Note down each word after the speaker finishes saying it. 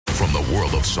the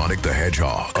world of Sonic the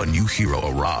Hedgehog, a new hero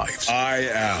arrives. I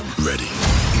am ready.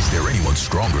 Is there anyone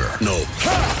stronger? No.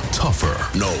 Ha!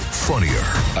 Tougher? No. Funnier?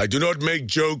 I do not make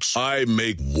jokes. I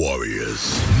make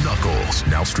warriors. Knuckles,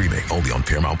 now streaming only on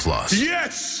Paramount+.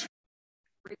 Yes!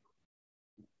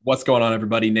 What's going on,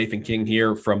 everybody? Nathan King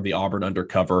here from the Auburn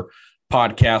Undercover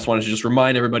podcast. Wanted to just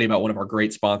remind everybody about one of our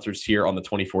great sponsors here on the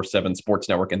 24/7 Sports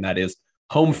Network, and that is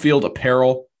Home Field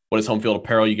Apparel. What is Home Field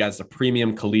Apparel? You guys, a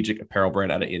premium collegiate apparel brand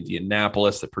out of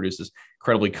Indianapolis that produces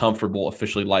incredibly comfortable,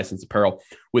 officially licensed apparel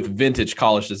with vintage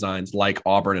college designs like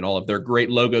Auburn and all of their great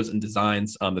logos and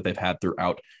designs that they've had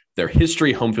throughout their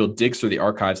history. Home Field digs through the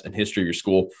archives and history of your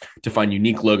school to find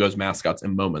unique logos, mascots,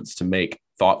 and moments to make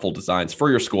thoughtful designs for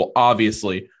your school.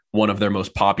 Obviously, one of their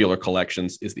most popular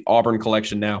collections is the Auburn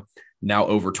collection now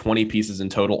over 20 pieces in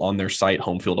total on their site,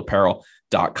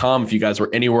 homefieldapparel.com. If you guys were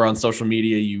anywhere on social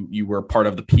media, you were part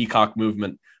of the Peacock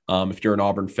movement. If you're an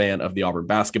Auburn fan of the Auburn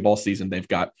basketball season, they've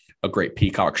got a great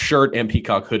Peacock shirt and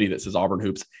Peacock hoodie that says Auburn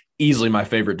Hoops. Easily my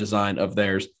favorite design of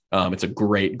theirs. It's a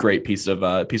great piece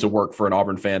of work for an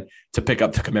Auburn fan to pick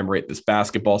up to commemorate this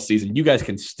basketball season. You guys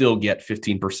can still get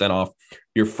 15% off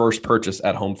your first purchase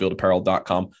at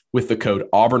homefieldapparel.com with the code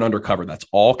Auburn Undercover. That's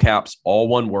all caps, all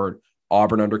one word,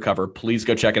 Auburn Undercover. Please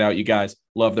go check it out. You guys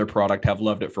love their product, have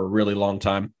loved it for a really long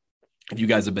time. If you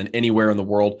guys have been anywhere in the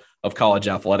world of college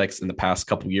athletics in the past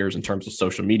couple of years in terms of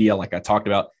social media, like I talked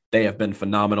about, they have been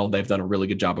phenomenal. They've done a really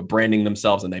good job of branding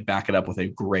themselves, and they back it up with a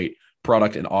great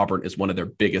product. And Auburn is one of their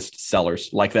biggest sellers,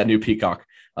 like that new Peacock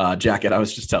jacket I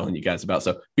was just telling you guys about.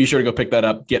 So be sure to go pick that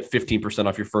up. Get 15%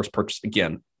 off your first purchase.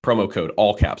 Again, promo code,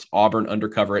 all caps, Auburn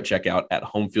Undercover at checkout at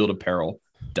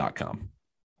homefieldapparel.com.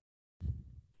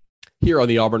 Here on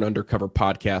the Auburn Undercover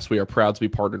podcast, we are proud to be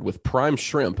partnered with Prime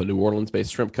Shrimp, a New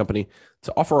Orleans-based shrimp company,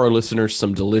 to offer our listeners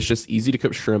some delicious,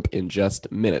 easy-to-cook shrimp in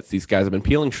just minutes. These guys have been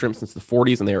peeling shrimp since the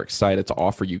 40s, and they are excited to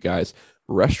offer you guys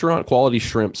restaurant-quality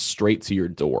shrimp straight to your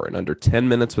door in under 10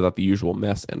 minutes without the usual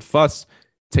mess and fuss.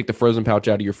 Take the frozen pouch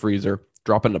out of your freezer,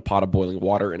 drop it in a pot of boiling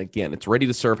water, and again, it's ready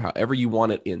to serve however you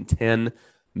want it in 10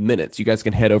 minutes. You guys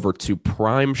can head over to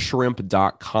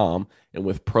primeshrimp.com, and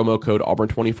with promo code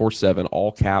Auburn247,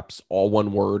 all caps, all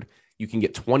one word, you can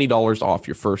get $20 off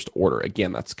your first order.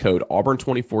 Again, that's code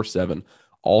Auburn247,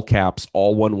 all caps,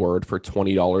 all one word, for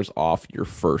 $20 off your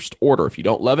first order. If you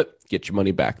don't love it, get your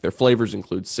money back. Their flavors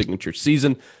include signature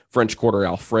seasoned French Quarter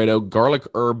Alfredo, garlic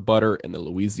herb butter, and the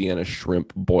Louisiana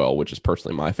shrimp boil, which is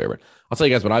personally my favorite. I'll tell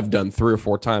you guys what I've done 3 or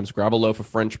 4 times. Grab a loaf of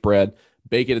French bread,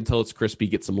 bake it until it's crispy,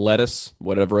 get some lettuce,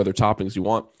 whatever other toppings you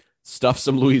want, stuff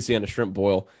some Louisiana shrimp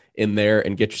boil in there,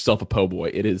 and get yourself a po'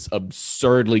 boy. It is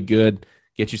absurdly good.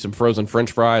 Get you some frozen French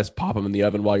fries, pop them in the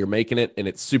oven while you're making it, and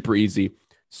it's super easy,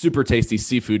 super tasty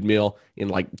seafood meal in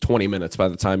like 20 minutes by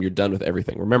the time you're done with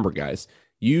everything. Remember, guys,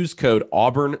 use code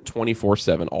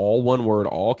Auburn247, all one word,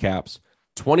 all caps,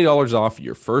 $20 off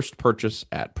your first purchase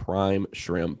at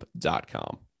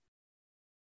primeshrimp.com.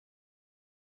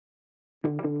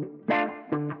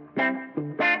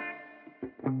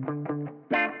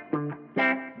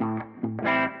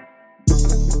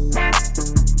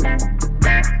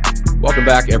 Welcome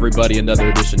back, everybody. Another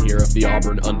edition here of the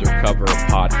Auburn Undercover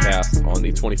podcast on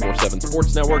the 24/7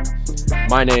 Sports Network.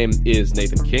 My name is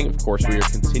Nathan King. Of course, we are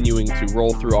continuing to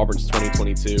roll through Auburn's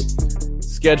 2022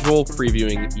 schedule,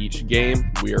 previewing each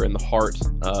game. We are in the heart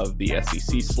of the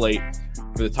SEC slate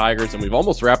for the Tigers, and we've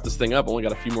almost wrapped this thing up. Only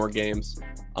got a few more games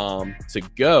to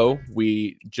go.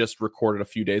 We just recorded a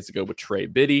few days ago with Trey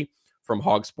Biddy from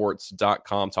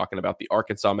hogsports.com talking about the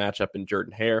Arkansas matchup in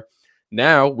Jordan-Hare.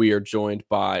 Now we are joined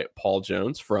by Paul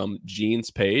Jones from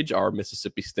Gene's Page, our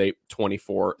Mississippi State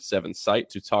 24/7 site,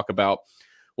 to talk about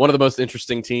one of the most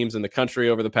interesting teams in the country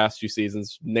over the past few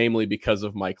seasons, namely because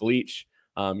of Mike Leach.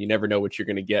 You never know what you're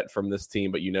going to get from this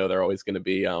team, but you know they're always going to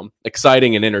be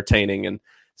exciting and entertaining. And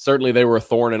certainly they were a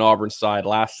thorn in Auburn's side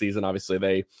last season. Obviously,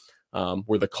 they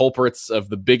were the culprits of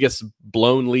the biggest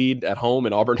blown lead at home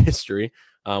in Auburn history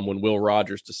when Will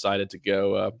Rogers decided to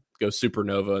go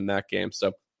supernova in that game.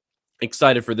 So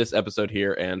excited for this episode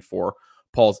here and for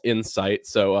Paul's insight.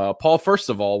 So, Paul, first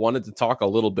of all, wanted to talk a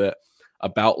little bit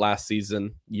about last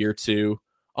season, year 2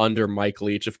 under Mike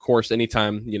Leach. Of course,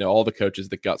 anytime, all the coaches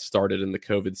that got started in the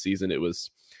COVID season, it was,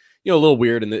 a little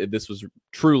weird. And this was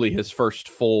truly his first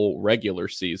full regular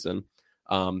season.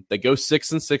 They go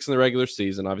 6-6 in the regular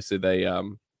season. Obviously they, I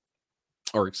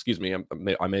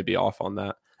may be off on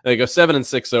that. They go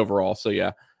 7-6 overall. So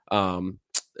yeah,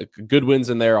 good wins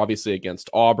in there, obviously against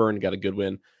Auburn, got a good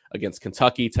win against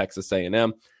Kentucky, Texas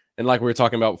A&M. And like we were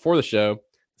talking about before the show,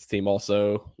 this team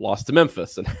also lost to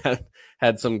Memphis and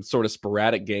had some sort of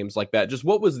sporadic games like that. Just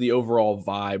what was the overall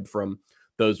vibe from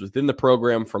those within the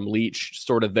program from Leach,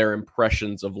 sort of their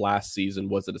impressions of last season.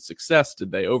 Was it a success?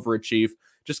 Did they overachieve?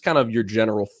 Just kind of your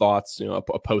general thoughts,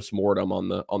 a post-mortem on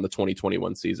the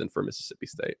 2021 season for Mississippi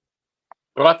State.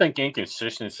 Well, I think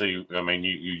inconsistency. I mean,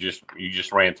 you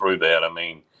just ran through that. I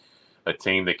mean, a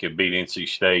team that could beat NC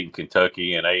State and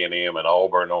Kentucky and A&M and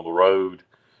Auburn on the road,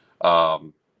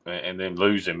 and then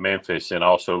lose in Memphis and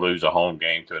also lose a home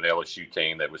game to an LSU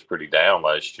team that was pretty down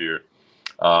last year.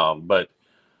 But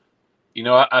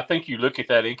I think you look at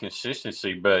that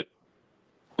inconsistency, but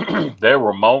there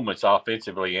were moments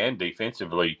offensively and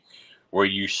defensively where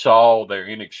you saw their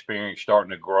inexperience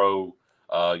starting to grow.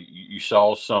 You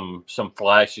saw some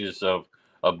flashes of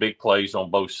big plays on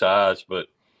both sides. But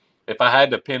if I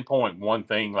had to pinpoint one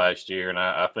thing last year, and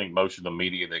I think most of the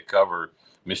media that covered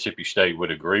Mississippi State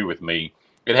would agree with me,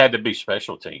 it had to be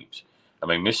special teams. I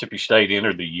mean, Mississippi State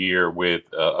entered the year with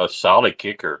a solid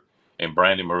kicker in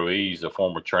Brandon Ruiz, a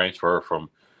former transfer from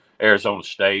Arizona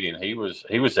State, and he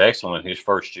was excellent his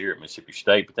first year at Mississippi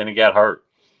State, but then he got hurt.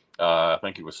 I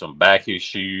think it was some back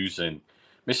issues, and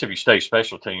Mississippi State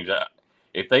special teams,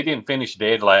 if they didn't finish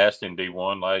dead last in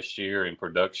D1 last year in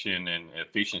production and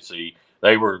efficiency,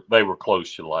 they were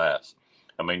close to last.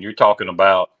 I mean, you're talking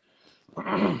about,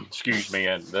 excuse me,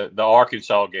 and the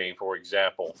Arkansas game, for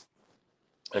example,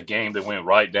 a game that went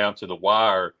right down to the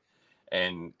wire.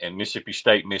 And Mississippi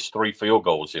State missed 3 field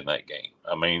goals in that game.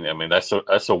 I mean that's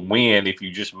a win if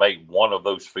you just make one of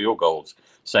those field goals.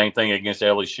 Same thing against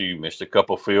LSU, missed a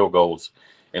couple field goals.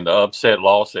 In the upset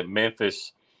loss at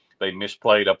Memphis, they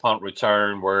misplayed a punt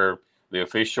return where the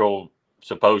official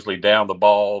supposedly downed the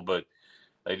ball, but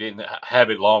they didn't have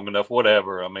it long enough.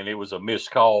 Whatever. I mean, it was a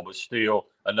missed call, but still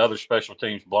another special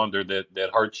teams blunder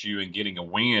that hurts you in getting a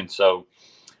win. So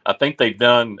I think they've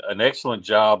done an excellent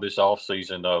job this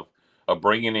offseason of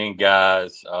bringing in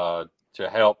guys to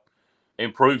help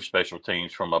improve special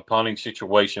teams from a punting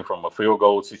situation, from a field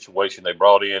goal situation. They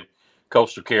brought in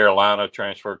Coastal Carolina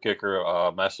transfer kicker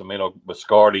Massimino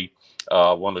Biscardi,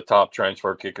 one of the top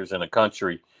transfer kickers in the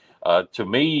country. To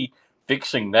me,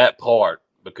 fixing that part,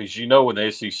 because in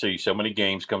the SEC, so many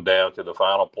games come down to the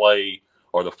final play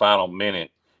or the final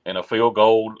minute, and a field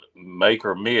goal make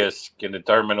or miss can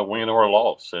determine a win or a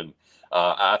loss. And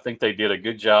I think they did a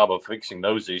good job of fixing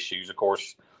those issues. Of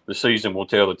course, the season will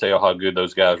tell the tale how good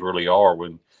those guys really are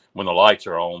when the lights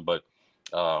are on. But,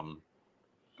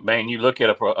 man, you look at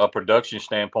a production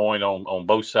standpoint on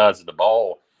both sides of the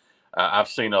ball, I've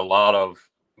seen a lot of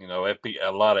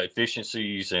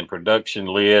efficiencies and production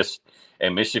lists,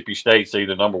 and Mississippi State's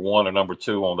either number 1 or number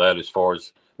 2 on that as far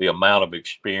as the amount of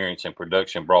experience and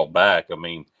production brought back. I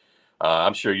mean,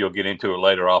 I'm sure you'll get into it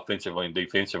later offensively and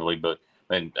defensively, but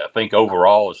and I think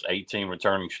overall it's 18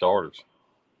 returning starters.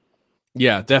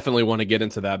 Yeah, definitely want to get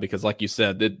into that because, like you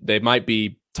said, they might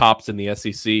be tops in the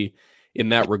SEC in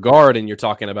that regard. And you're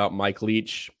talking about Mike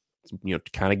Leach,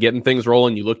 kind of getting things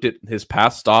rolling. You looked at his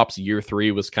past stops. Year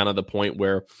 3 was kind of the point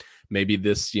where maybe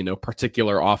this,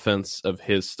 particular offense of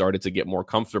his started to get more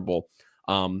comfortable.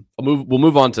 We'll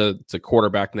move on to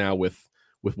quarterback now with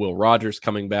Will Rogers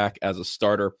coming back as a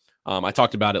starter. I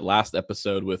talked about it last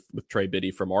episode with Trey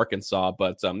Biddy from Arkansas,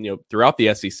 but throughout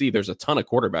the SEC, there's a ton of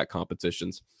quarterback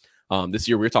competitions. This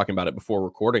year we were talking about it before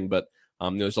recording, but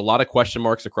there's a lot of question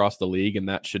marks across the league, and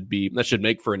that should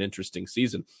make for an interesting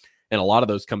season. And a lot of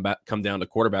those come down to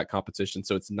quarterback competition.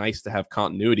 So it's nice to have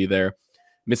continuity there.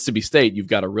 Mississippi State, you've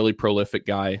got a really prolific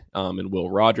guy in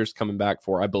Will Rogers coming back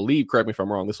for, I believe, correct me if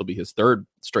I'm wrong, this will be his 3rd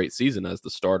straight season as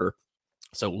the starter.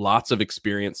 So lots of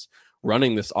experience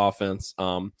running this offense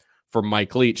for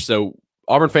Mike Leach. So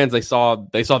Auburn fans, they saw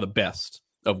the best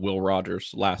of Will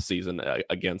Rogers last season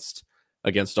against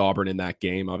Auburn in that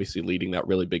game, obviously leading that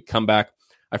really big comeback.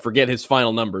 I forget his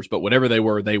final numbers, but whatever they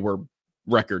were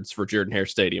records for Jordan-Hare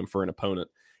Stadium for an opponent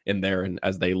in there. And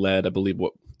as they led, I believe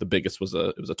what the biggest was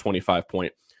it was a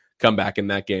 25-point comeback in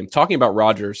that game. Talking about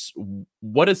Rogers,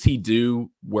 what does he do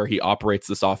where he operates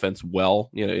this offense well,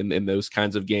 in those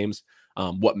kinds of games?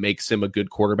 What makes him a good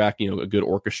quarterback, a good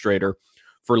orchestrator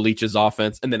for Leach's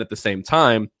offense? And then at the same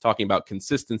time, talking about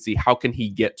consistency, how can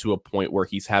he get to a point where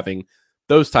he's having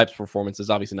those types of performances,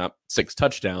 obviously not 6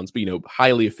 touchdowns, but,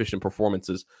 highly efficient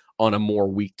performances on a more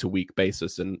week-to-week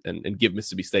basis and give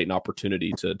Mississippi State an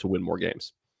opportunity to win more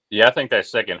games? Yeah, I think that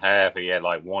second half he had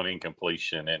like 1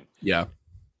 incompletion. And, yeah,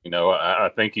 I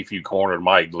think if you cornered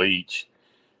Mike Leach,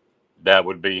 that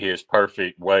would be his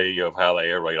perfect way of how the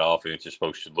air raid offense is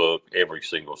supposed to look every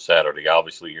single Saturday.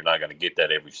 Obviously, you're not going to get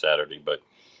that every Saturday. But,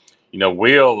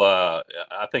 Will, I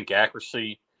think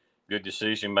accuracy, good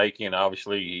decision-making.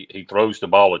 Obviously, he throws the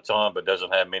ball a ton but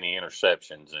doesn't have many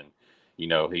interceptions. And,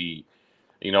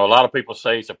 You know, a lot of people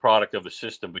say it's a product of the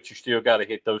system, but you still got to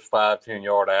hit those 5-10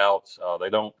 yard outs. They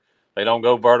don't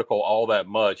go vertical all that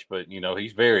much, but you know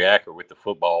he's very accurate with the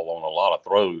football on a lot of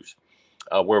throws.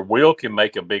 Where Will can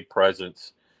make a big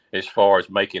presence as far as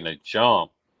making a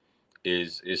jump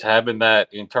is having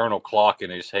that internal clock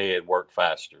in his head work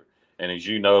faster. And as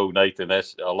you know, Nathan,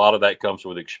 that's a lot of that comes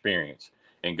with experience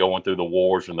and going through the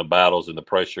wars and the battles and the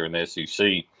pressure in the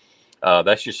SEC.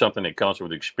 That's just something that comes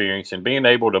with experience and being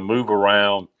able to move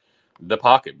around the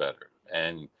pocket better.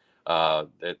 And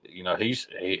that you know he's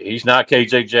not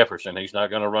KJ Jefferson. He's not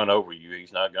going to run over you.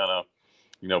 He's not going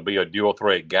to be a dual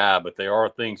threat guy. But there are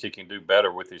things he can do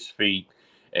better with his feet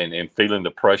and feeling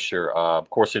the pressure. Of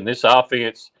course, in this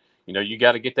offense, you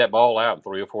got to get that ball out in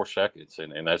 3 or 4 seconds,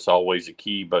 and that's always a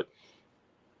key. But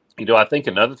I think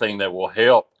another thing that will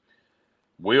help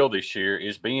Will this year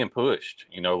is being pushed.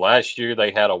 Last year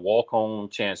they had a walk-on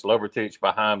Chance Lovertich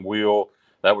behind Will.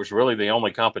 That was really the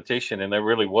only competition, and there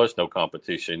really was no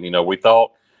competition. We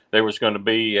thought there was going to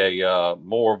be a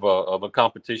more of a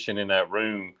competition in that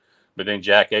room, but then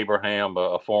Jack Abraham,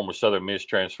 a former Southern Miss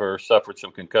transfer, suffered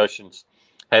some concussions,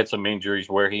 had some injuries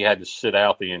where he had to sit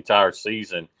out the entire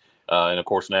season, and of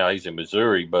course now he's in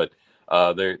Missouri. But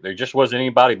there just wasn't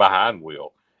anybody behind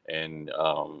Will. And,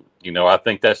 I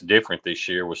think that's different this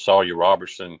year with Sawyer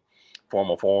Robertson,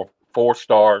 former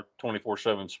four-star,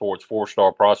 24/7 Sports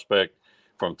four-star prospect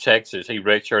from Texas. He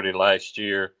redshirted last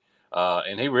year,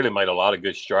 and he really made a lot of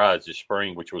good strides this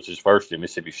spring, which was his first in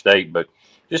Mississippi State. But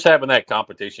just having that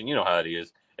competition, you know how it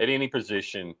is, at any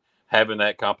position, having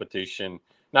that competition,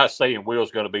 not saying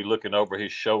Will's going to be looking over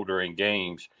his shoulder in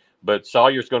games, but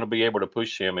Sawyer's going to be able to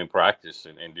push him in practice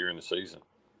and during the season.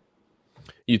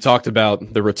 You talked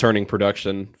about the returning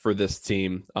production for this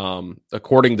team.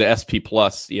 According to SP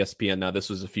Plus, ESPN, now this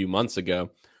was a few months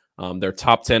ago, they're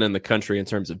top 10 in the country in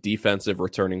terms of defensive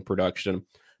returning production.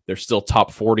 They're still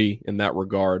top 40 in that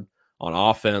regard on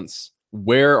offense.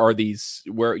 Where are these?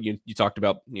 Where you talked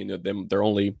about, them? They're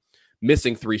only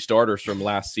missing 3 starters from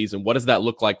last season. What does that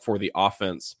look like for the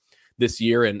offense this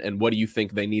year? And what do you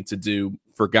think they need to do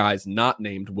for guys not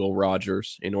named Will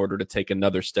Rogers in order to take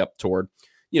another step toward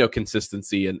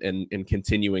consistency and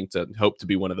continuing to hope to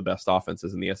be one of the best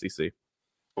offenses in the SEC?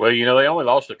 Well, they only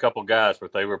lost a couple guys,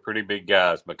 but they were pretty big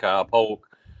guys. Mekhi Polk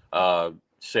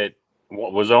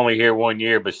was only here 1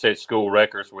 year, but set school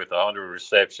records with 100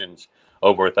 receptions,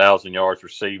 over 1,000 yards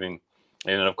receiving.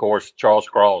 And then, of course, Charles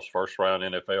Cross, first-round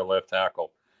NFL left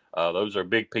tackle. Those are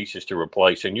big pieces to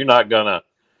replace. And you're not gonna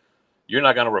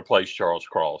replace Charles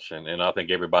Cross. And I think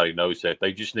everybody knows that.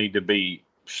 They just need to be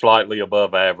slightly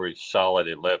above average, solid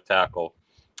at left tackle.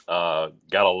 Got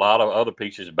a lot of other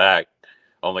pieces back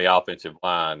on the offensive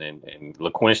line. And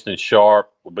LaQuinston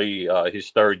Sharp will be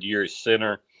his 3rd year as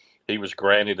center. He was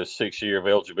granted a 6-year of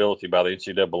eligibility by the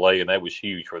NCAA, and that was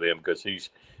huge for them because he's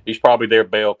probably their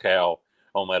bell cow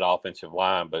on that offensive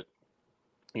line. But,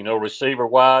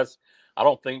 receiver-wise, I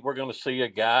don't think we're going to see a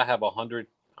guy have 100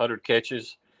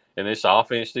 catches in this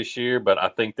offense this year, but I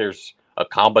think there's a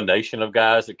combination of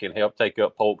guys that can help take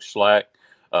up Polk's slack.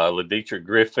 Laditra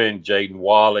Griffin, Jaden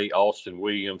Wally, Austin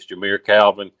Williams, Jameer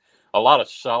Calvin, a lot of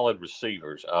solid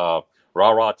receivers.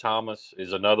 Ra Thomas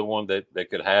is another one that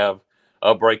could have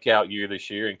a breakout year this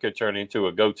year and could turn into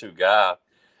a go-to guy.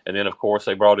 And then, of course,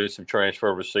 they brought in some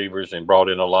transfer receivers and brought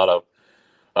in a lot of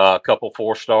a couple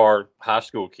 4-star high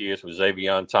school kids with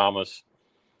Xavion Thomas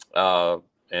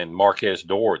and Marquez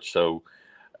Dortch. So,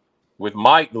 with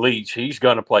Mike Leach, he's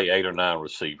going to play 8 or 9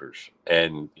 receivers.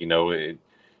 And,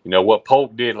 what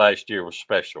Polk did last year was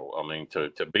special. I mean,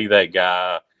 to be that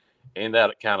guy in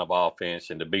that kind of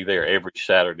offense and to be there every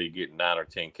Saturday getting 9 or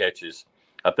 10 catches.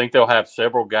 I think they'll have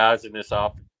several guys in this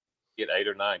offense get 8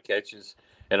 or 9 catches.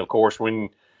 And, of course, when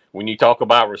you talk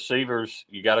about receivers,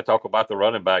 you got to talk about the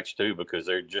running backs too because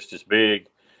they're just as big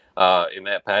in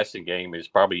that passing game as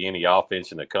probably any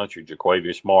offense in the country.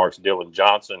 Jaquavius Marks, Dylan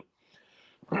Johnson.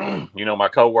 My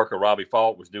coworker Robbie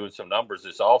Falk was doing some numbers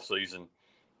this offseason,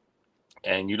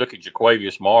 and you look at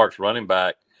Jaquavius Marks, running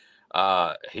back,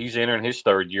 he's entering his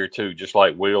 3rd year too, just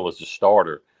like Will as a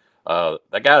starter.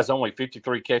 That guy's only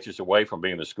 53 catches away from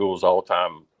being the school's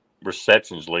all-time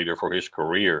receptions leader for his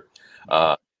career.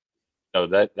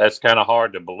 That's kind of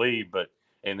hard to believe, but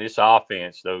in this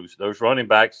offense, those running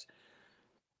backs,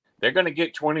 they're going to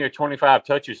get 20 or 25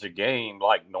 touches a game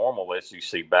like normal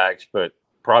SEC backs, but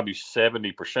probably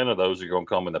 70% of those are going to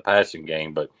come in the passing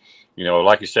game. But,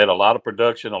 like you said, a lot of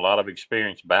production, a lot of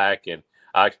experience back, and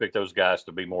I expect those guys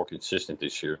to be more consistent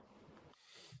this year.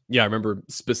 Yeah, I remember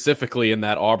specifically in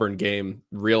that Auburn game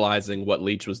realizing what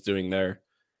Leach was doing there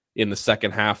in the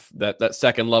second half. That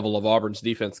second level of Auburn's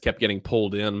defense kept getting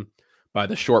pulled in by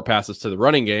the short passes to the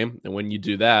running game. And when you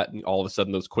do that, all of a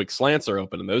sudden those quick slants are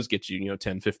open and those get you,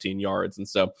 10, 15 yards. And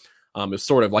so it was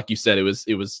sort of like you said, it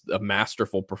was a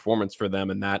masterful performance for them.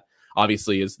 And that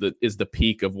obviously is the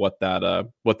peak of what that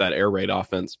air raid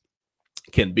offense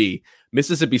can be.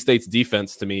 Mississippi State's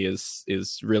defense to me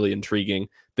is really intriguing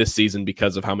this season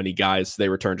because of how many guys they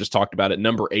return. Just talked about it.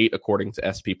 Number 8, according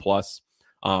to SP Plus,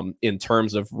 in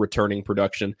terms of returning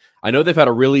production. I know they've had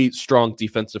a really strong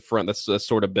defensive front. That's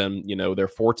sort of been, their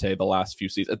forte the last few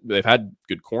seasons. They've had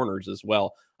good corners as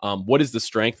well. What is the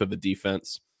strength of the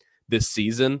defense this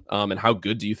season? And how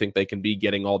good do you think they can be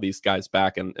getting all these guys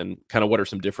back? And kind of what are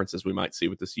some differences we might see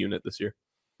with this unit this year?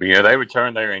 Yeah, they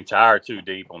returned their entire 2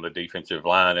 deep on the defensive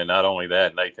line. And not only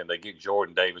that, Nathan, they get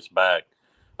Jordan Davis back.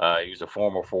 He's a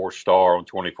former 4-star on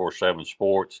 24/7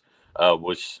 Sports.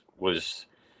 Was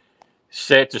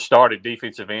set to start at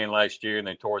defensive end last year and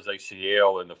then tore his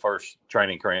ACL in the first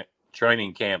training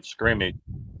camp scrimmage.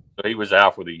 So he was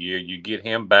out for the year. You get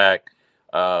him back.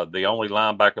 The only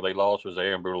linebacker they lost was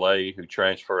Aaron Brule, who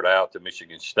transferred out to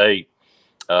Michigan State.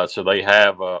 So they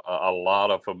have a lot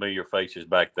of familiar faces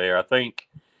back there. I think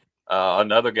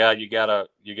another guy you gotta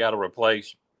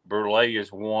replace. Brule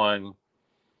is one.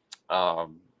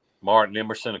 Martin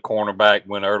Emerson, a cornerback,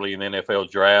 went early in the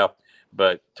NFL draft.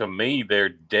 But to me, their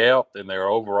depth and their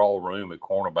overall room at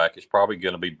cornerback is probably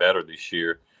going to be better this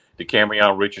year.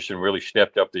 DeCamerion Richardson really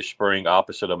stepped up this spring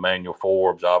opposite Emmanuel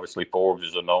Forbes. Obviously, Forbes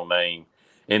is a known name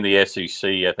in the SEC.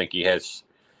 I think he has,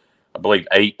 I believe,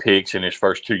 8 picks in his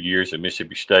first 2 years at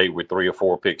Mississippi State with 3 or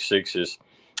 4 pick sixes.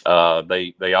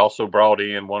 They also brought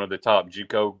in one of the top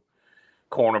JUCO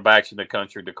cornerbacks in the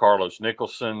country, DeCarlos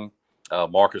Nicholson.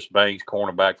 Marcus Banks,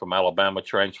 cornerback from Alabama,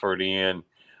 transferred in.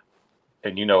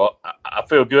 And, I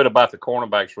feel good about the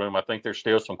cornerbacks room. I think there's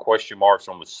still some question marks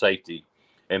on the safety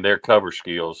and their cover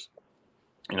skills.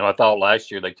 I thought last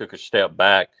year they took a step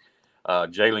back.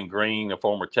 Jalen Green, a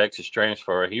former Texas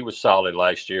transfer, he was solid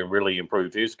last year and really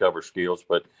improved his cover skills.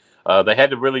 But they had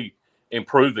to really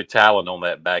improve the talent on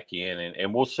that back end.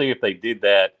 And we'll see if they did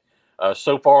that.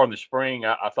 So far in the spring,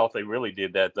 I thought they really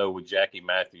did that, though, with Jackie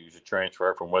Matthews, a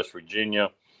transfer from West Virginia.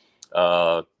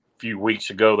 A few weeks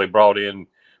ago, they brought in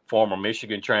former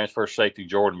Michigan transfer safety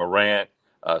Jordan Morant.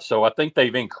 So I think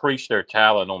they've increased their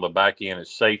talent on the back end of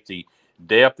safety.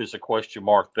 Depth is a question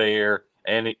mark there,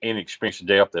 and inexperienced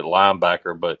depth at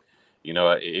linebacker. But,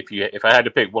 if I had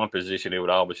to pick one position, it would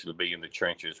obviously be in the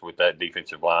trenches with that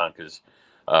defensive line because,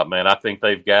 I think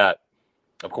they've got,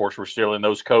 of course, we're still in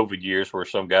those COVID years where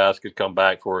some guys could come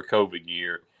back for a COVID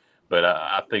year. But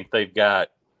I think they've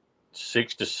got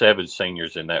 6 to 7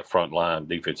 seniors in that front line,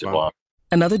 defensive line.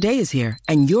 Another day is here,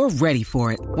 and you're ready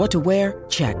for it. What to wear?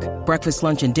 Check. Breakfast,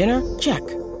 lunch, and dinner? Check.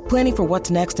 Planning for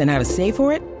what's next and how to save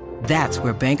for it? That's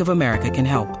where Bank of America can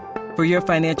help. For your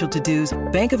financial to-dos,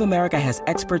 Bank of America has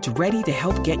experts ready to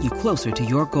help get you closer to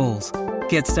your goals.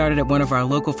 Get started at one of our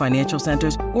local financial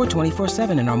centers or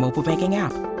 24/7 in our mobile banking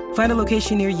app. Find a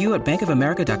location near you at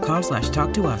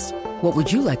bankofamerica.com/talktous. What would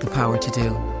you like the power to do?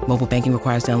 Mobile banking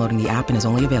requires downloading the app and is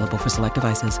only available for select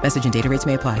devices. Message and data rates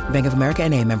may apply. Bank of America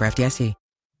NA, member FDIC.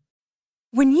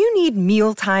 When you need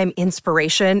mealtime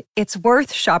inspiration, it's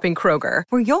worth shopping Kroger,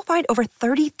 where you'll find over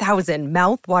 30,000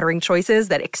 mouth-watering choices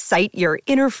that excite your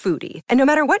inner foodie. And no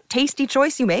matter what tasty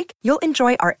choice you make, you'll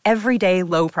enjoy our everyday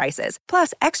low prices,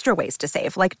 plus extra ways to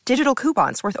save, like digital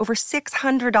coupons worth over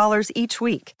 $600 each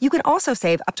week. You can also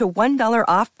save up to $1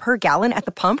 off per gallon at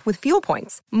the pump with fuel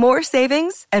points. More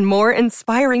savings and more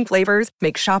inspiring flavors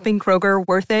make shopping Kroger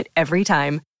worth it every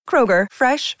time. Kroger,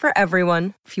 fresh for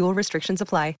everyone. Fuel restrictions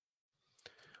apply.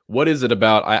 What is it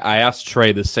about? I asked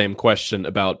Trey the same question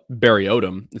about Barry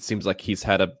Odom. It seems like he's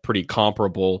had a pretty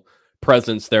comparable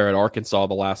presence there at Arkansas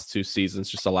the last 2 seasons,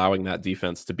 just allowing that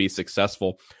defense to be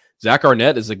successful. Zach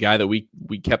Arnett is a guy that we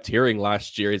kept hearing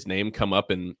last year, his name come up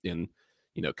in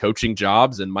coaching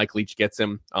jobs, and Mike Leach gets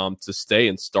him to stay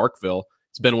in Starkville.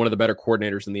 It's been one of the better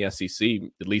coordinators in the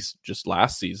SEC, at least just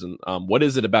last season. What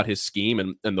is it about his scheme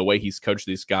and the way he's coached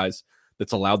these guys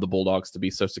that's allowed the Bulldogs to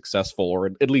be so successful, or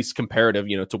at least comparative,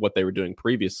 to what they were doing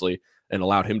previously, and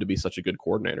allowed him to be such a good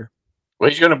coordinator?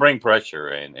 Well, he's going to bring pressure,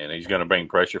 and he's going to bring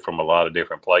pressure from a lot of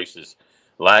different places.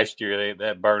 Last year,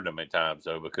 that burned them at times,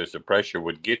 though, because the pressure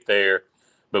would get there,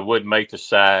 but wouldn't make the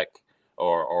sack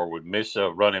or would miss a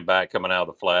running back coming out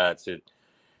of the flats.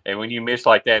 And when you miss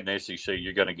like that in the SEC,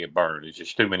 you're going to get burned. It's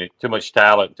just too much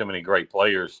talent, too many great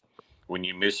players when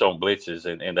you miss on blitzes,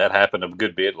 and that happened a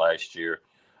good bit last year.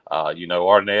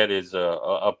 Arnett is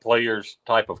a player's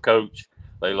type of coach.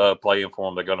 They love playing for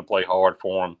him. They're going to play hard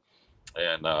for him.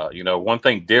 And, one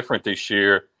thing different this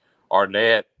year,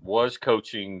 Arnett was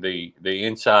coaching the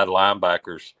inside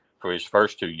linebackers for his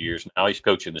first 2 years. Now he's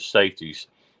coaching the safeties,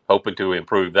 hoping to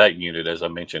improve that unit, as I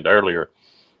mentioned earlier.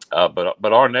 But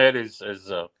Arnett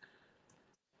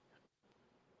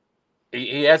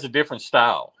he has a different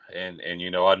style, and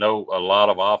I know a lot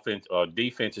of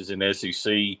defenses in the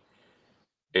SEC.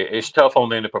 It's tough on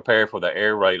them to prepare for the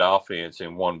air raid offense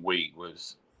in 1 week.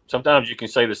 Sometimes you can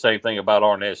say the same thing about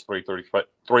Arnett's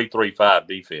 3-3-5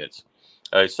 defense.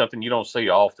 It's something you don't see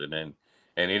often, and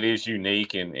it is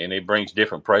unique, and it brings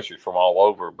different pressures from all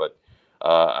over. But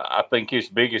I think his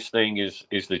biggest thing is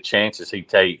the chances he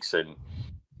takes, and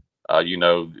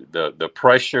the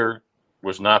pressure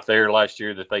was not there last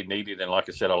year that they needed, and like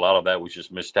I said, a lot of that was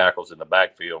just missed tackles in the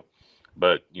backfield.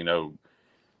 But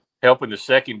helping the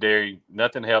secondary,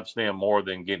 nothing helps them more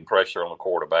than getting pressure on the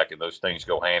quarterback, and those things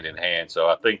go hand in hand. So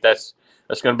I think that's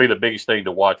going to be the biggest thing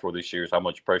to watch for this year, is how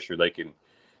much pressure they can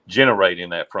generate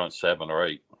in that front 7 or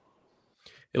 8.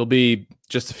 It'll be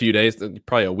just a few days,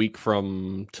 probably a week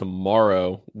from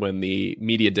tomorrow, when the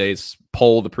media days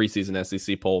poll, the preseason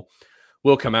SEC poll,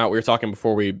 will come out. We were talking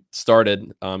before we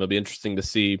started. It'll be interesting to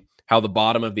see how the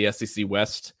bottom of the SEC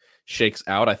West shakes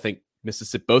out. I think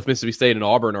both Mississippi State and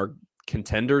Auburn are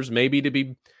contenders maybe to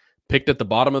be picked at the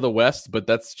bottom of the West, but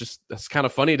that's kind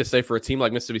of funny to say for a team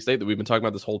like Mississippi State that we've been talking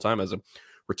about this whole time as a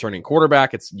returning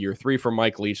quarterback. It's year 3 for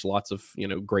Mike Leach, lots of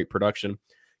great production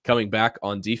coming back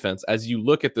on defense. As you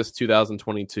look at this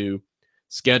 2022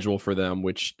 schedule for them,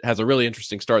 which has a really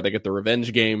interesting start, they get the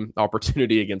revenge game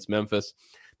opportunity against Memphis.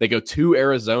 They go to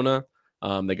Arizona.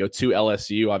 They go to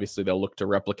LSU. Obviously, they'll look to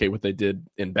replicate what they did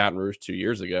in Baton Rouge 2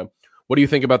 years ago. What do you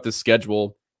think about this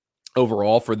schedule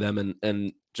overall for them,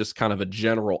 and just kind of a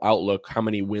general outlook? How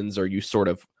many wins are you sort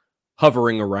of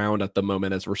hovering around at the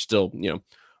moment, as we're still,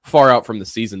 far out from the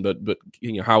season, but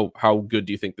how good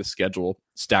do you think the schedule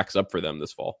stacks up for them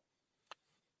this fall?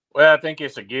 Well, I think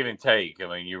it's a give and take. I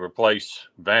mean, you replace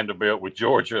Vanderbilt with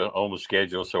Georgia on the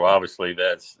schedule, so obviously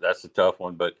that's a tough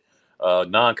one. But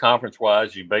non-conference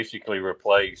wise, you basically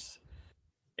replace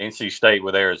NC State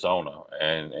with Arizona,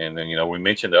 and then we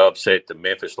mentioned the upset to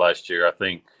Memphis last year. I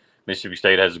think Mississippi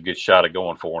State has a good shot at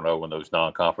going 4-0 in those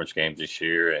non-conference games this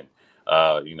year, and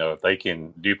if they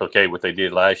can duplicate what they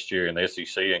did last year in the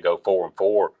SEC and go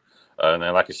 4-4, and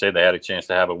then like I said, they had a chance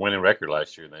to have a winning record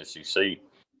last year in the SEC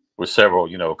with several,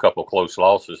 a couple of close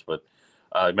losses. But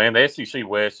man, the SEC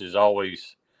West is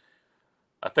always.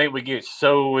 I think we get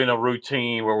so in a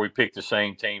routine where we pick the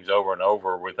same teams over and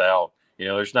over without,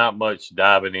 there's not much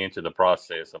diving into the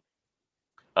process.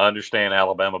 I understand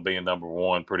Alabama being number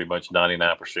 1 pretty much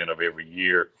 99% of every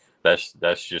year. That's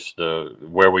just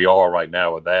where we are right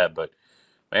now with that. But,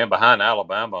 man, behind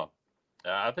Alabama,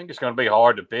 I think it's going to be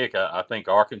hard to pick. I think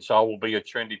Arkansas will be a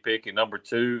trendy pick at number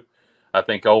 2. I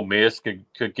think Ole Miss could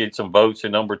get some votes at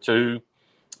number 2.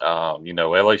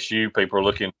 LSU, people are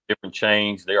looking at different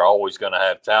chains. They're always going to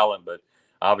have talent, but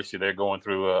obviously they're going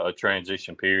through a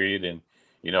transition period. And,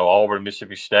 Auburn,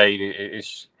 Mississippi State,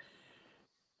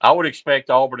 I would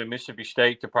expect Auburn and Mississippi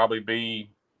State to probably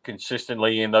be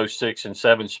consistently in those 6 and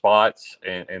 7 spots.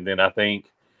 And then I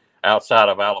think outside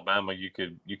of Alabama, you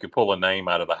could pull a name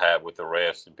out of the hat with the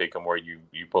rest and pick them where you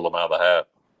pull them out of the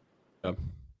hat.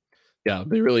 Yeah, it'll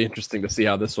be really interesting to see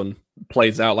how this one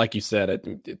plays out. Like you said,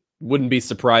 it wouldn't be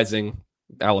surprising.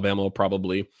 Alabama will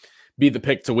probably be the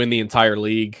pick to win the entire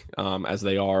league, as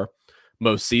they are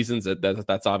most seasons.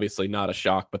 That's obviously not a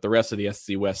shock. But the rest of the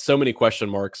SEC West, so many question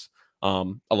marks,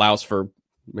 allows for,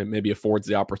 maybe affords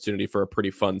the opportunity for a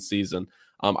pretty fun season.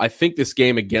 I think this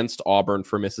game against Auburn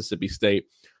for Mississippi State,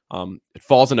 it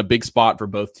falls in a big spot for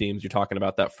both teams. You're talking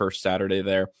about that first Saturday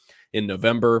there in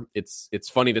November. It's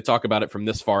funny to talk about it from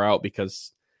this far out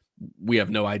because we have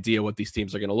no idea what these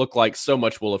teams are going to look like. So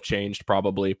much will have changed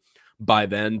probably by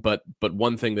then. But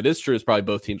one thing that is true is probably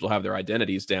both teams will have their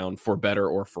identities down, for better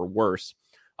or for worse.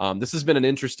 This has been an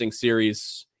interesting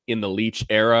series in the Leach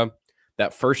era.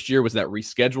 That first year was that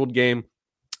rescheduled game,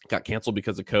 got canceled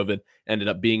because of COVID, ended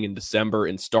up being in December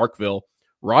in Starkville.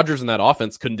 Rodgers and that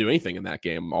offense couldn't do anything in that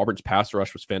game. Auburn's pass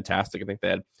rush was fantastic. I think they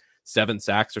had 7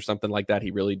 sacks or something like that. He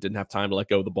really didn't have time to let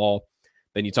go of the ball.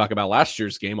 Then you talk about last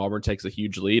year's game, Auburn takes a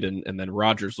huge lead, and then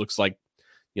Rodgers looks like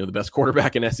the best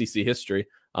quarterback in SEC history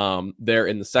there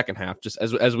in the second half. Just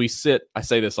as we sit, I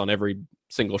say this on every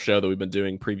single show that we've been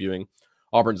doing previewing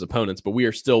Auburn's opponents, but we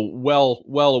are still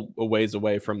well a ways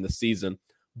away from the season.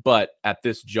 But at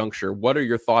this juncture, what are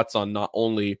your thoughts on not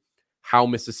only how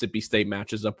Mississippi State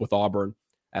matches up with Auburn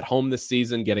at home this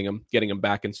season, getting them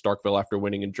back in Starkville after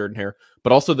winning in Jordan-Hare,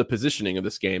 but also the positioning of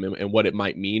this game and what it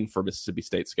might mean for Mississippi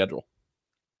State's schedule?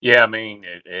 Yeah, I mean,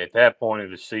 at that point of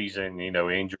the season,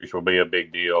 injuries will be a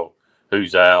big deal.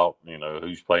 Who's out,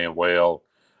 who's playing well.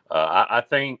 I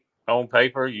think on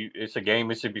paper, it's a game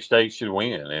Mississippi State should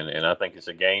win, and I think it's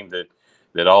a game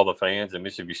that all the fans in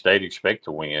Mississippi State expect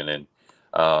to win. And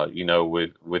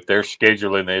with their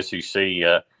schedule in the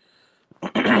SEC,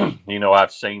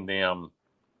 I've seen them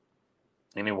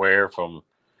anywhere from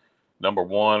number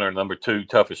 1 or number 2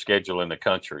 toughest schedule in the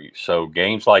country. So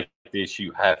games like this,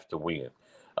 you have to win,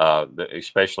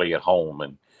 especially at home.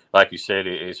 And like you said,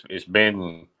 it's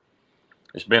been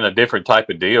a different type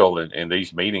of deal in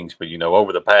these meetings. But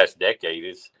over the past decade,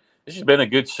 this has been a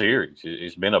good series.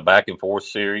 It's been a back and forth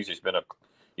series. It's been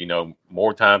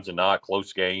more times than not,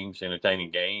 close games,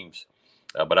 entertaining games.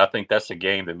 But I think that's a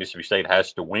game that Mississippi State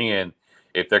has to win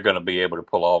if they're going to be able to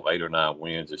pull off 8 or 9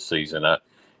 wins this season. And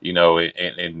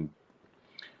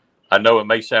I know it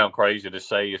may sound crazy to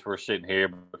say if we're sitting here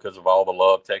because of all the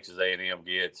love Texas A&M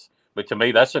gets, but to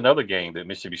me, that's another game that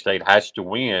Mississippi State has to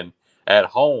win at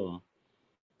home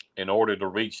in order to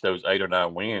reach those 8 or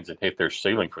 9 wins and hit their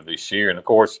ceiling for this year. And of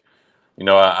course,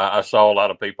 I saw a lot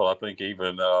of people. I think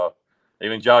even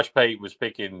Josh Pate was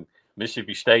picking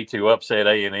Mississippi State to upset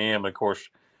A&M. Of course,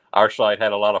 our site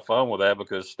had a lot of fun with that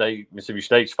because Mississippi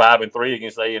State's 5-3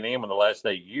 against A&M in the last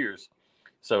 8 years.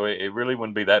 So it really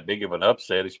wouldn't be that big of an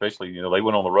upset, especially, they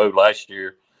went on the road last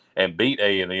year and beat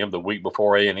A&M the week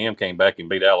before A&M came back and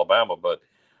beat Alabama. But,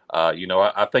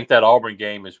 I think that Auburn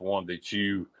game is one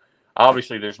that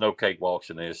obviously there's no cakewalks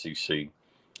in the SEC,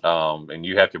 and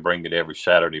you have to bring it every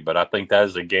Saturday. But I think that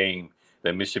is a game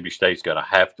that Mississippi State's going to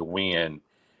have to win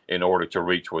in order to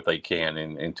reach what they can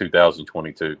in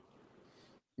 2022.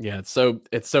 Yeah, it's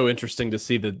so interesting to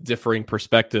see the differing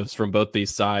perspectives from both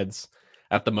these sides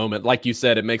at the moment. Like you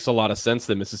said, it makes a lot of sense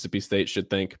that Mississippi State should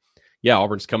think, yeah,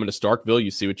 Auburn's coming to Starkville. You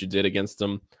see what you did against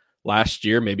them last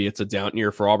year. Maybe it's a down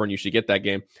year for Auburn. You should get that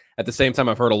game. At the same time,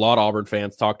 I've heard a lot of Auburn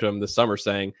fans talk to them this summer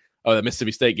saying, oh, the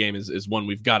Mississippi State game is one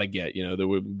we've got to get. There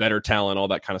were better talent, all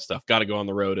that kind of stuff. Got to go on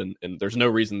the road, and there's no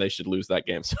reason they should lose that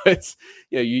game. So it's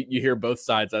you hear both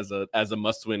sides as a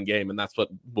must-win game, and that's what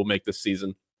will make this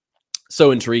season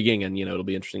so intriguing. And it'll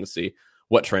be interesting to see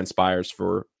what transpires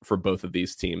for both of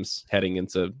these teams heading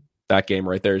into that game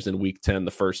right there is in week 10,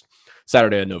 the first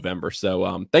Saturday of November.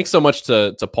 So thanks so much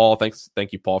to Paul.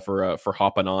 Thank you, Paul, for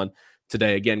hopping on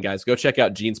today. Again, guys, go check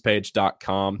out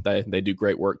genespage.com. They do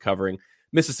great work covering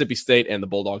Mississippi State and the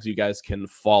Bulldogs. You guys can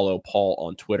follow Paul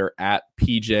on Twitter at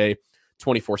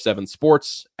PJ247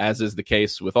 Sports, as is the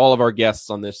case with all of our guests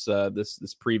on this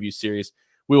preview series.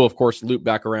 We will, of course, loop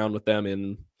back around with them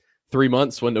in 3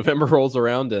 months when November rolls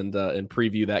around and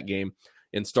preview that game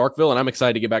in Starkville. And I'm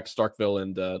excited to get back to Starkville.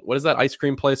 And what is that ice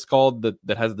cream place called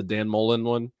that has the Dan Mullen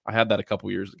one? I had that a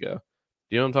couple years ago.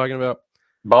 Do you know what I'm talking about?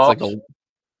 Bob's.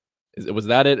 Was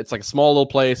that it? It's like a small little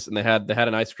place, and they had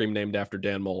an ice cream named after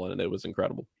Dan Mullen, and it was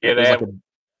incredible. Yeah, they have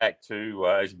back to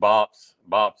it's Bob's.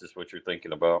 Bob's is what you're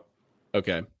thinking about.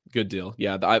 Okay, good deal.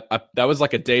 Yeah, that was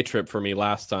like a day trip for me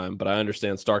last time, but I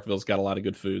understand Starkville's got a lot of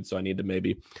good food, so I need to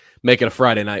maybe make it a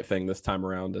Friday night thing this time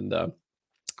around and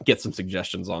get some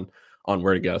suggestions on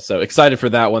where to go. So excited for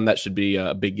that one. That should be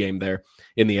a big game there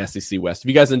in the SEC West. If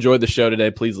you guys enjoyed the show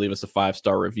today, please leave us a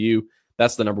 5-star review.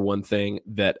 That's the number one thing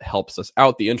that helps us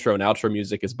out. The intro and outro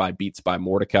music is by Beats by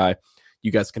Mordecai.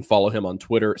 You guys can follow him on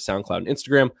Twitter, SoundCloud, and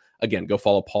Instagram. Again, go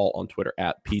follow Paul on Twitter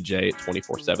at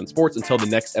PJ247 Sports. Until the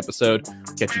next episode,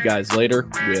 catch you guys later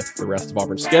with the rest of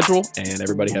Auburn's schedule, and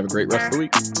everybody have a great rest of the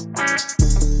week.